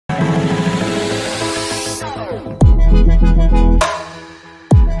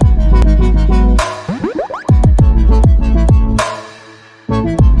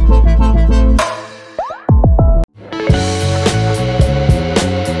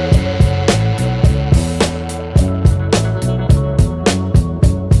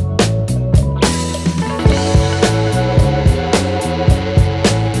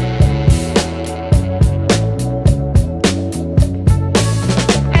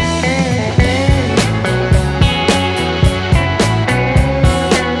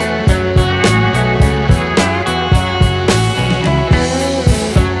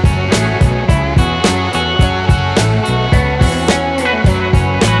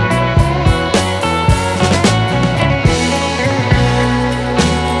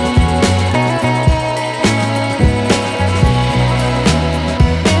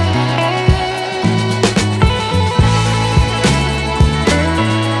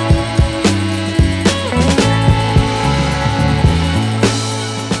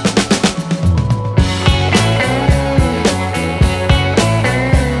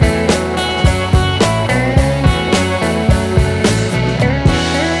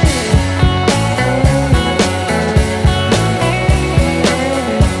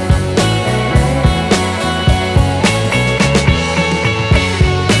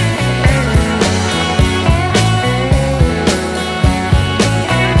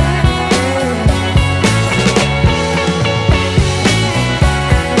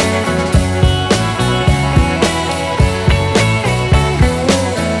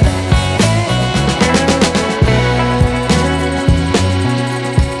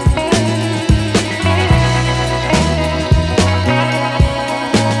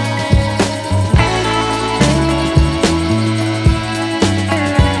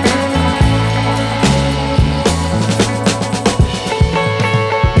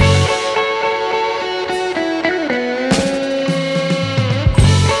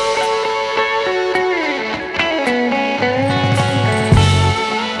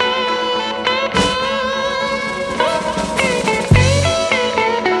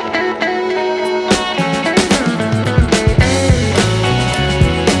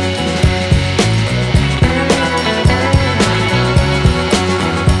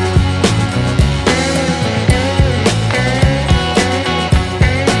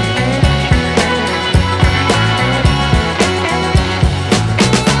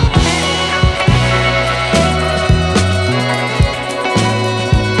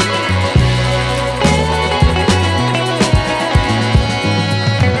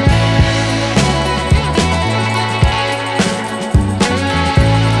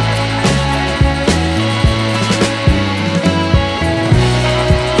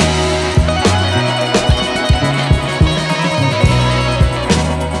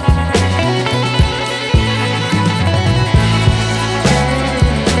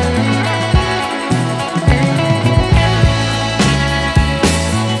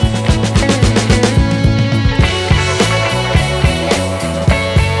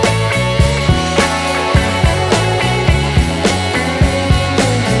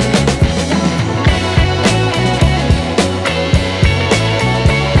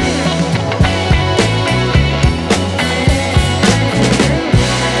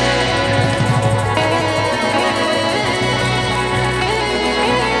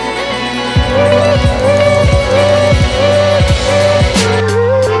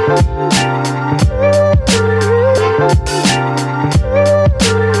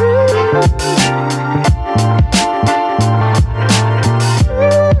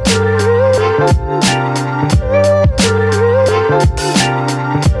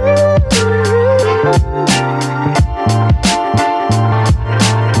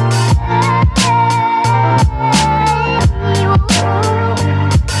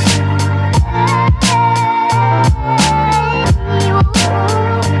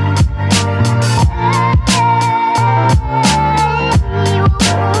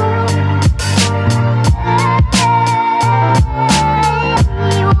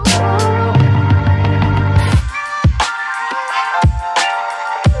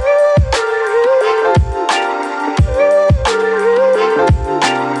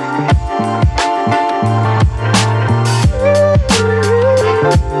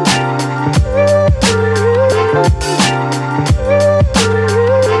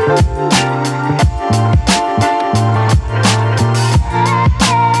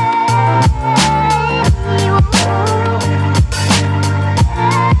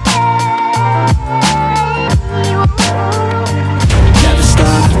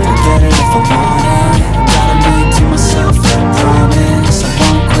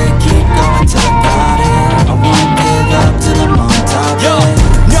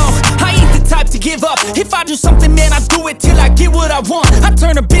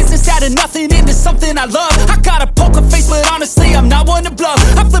out of nothing into something I love. I got a poker face, but honestly, I'm not one to bluff.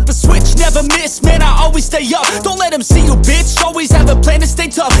 I flip a switch, never miss, man, I always stay up. Don't let them see you, bitch, always have a plan to stay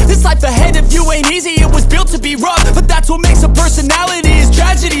tough. This life ahead of you ain't easy, it was built to be rough. But that's what makes a personality, is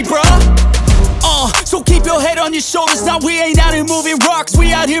tragedy, bruh. So keep your head on your shoulders. Now we ain't out here moving rocks,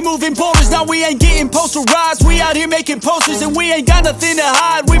 we out here moving boulders. Now we ain't getting posterized, we out here making posters. And we ain't got nothing to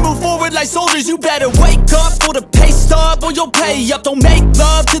hide, we move forward like soldiers. You better wake up for the pay stub, or you'll pay up. Don't make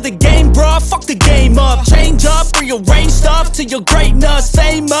love to the game, bruh, fuck the game up. Change up, rearrange stuff to your greatness.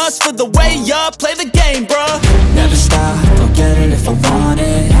 Famous for the way up, play the game, bruh. Never stop, I'll get it if I want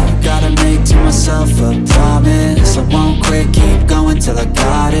it. Gotta make to myself a promise. I won't quit, keep going till I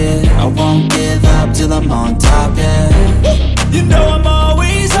got it. I won't give up till I'm on top, yeah. You know I'm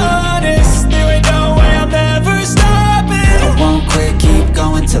always honest, there ain't no way I'm ever stopping. I won't quit, keep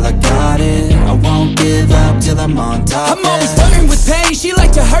going till I got it. I won't give up till I'm on top, I'm always flirting with pain, she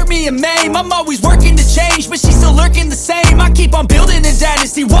like to hurt me and maim. I'm always working to change, but she's still lurking the same. I keep on building a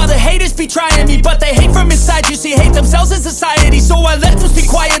dynasty while the haters be trying me. But they hate from inside, you see, hate themselves in society. So I let them speak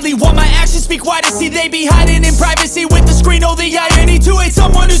quietly while my actions speak wider. See, they be hiding in privacy with the screen. Oh, the irony to hate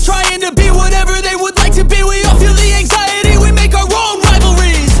someone who's trying to be whatever they would like to be. We all feel the anxiety, we make our own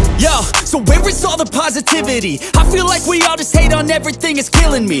rivalries. Yo, so where is all the positivity? I feel like we all just hate on everything, it's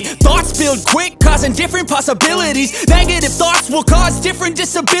killing me. Thoughts build quick, causing different possibilities. Negative thoughts will cause different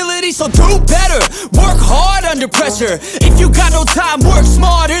disabilities. So do better, work hard under pressure. If you got no time, work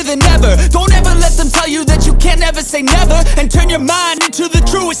smarter than ever. Don't ever let them tell you that you can't ever say never. And turn your mind into the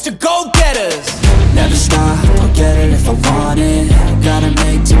truest of go-getters. Never stop, I'll get it if I want it. Gotta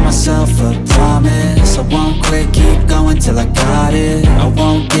make to myself a promise. I won't quit, keep going till I got it. I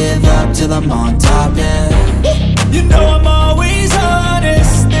won't give up till I'm on top, yeah. You know I'm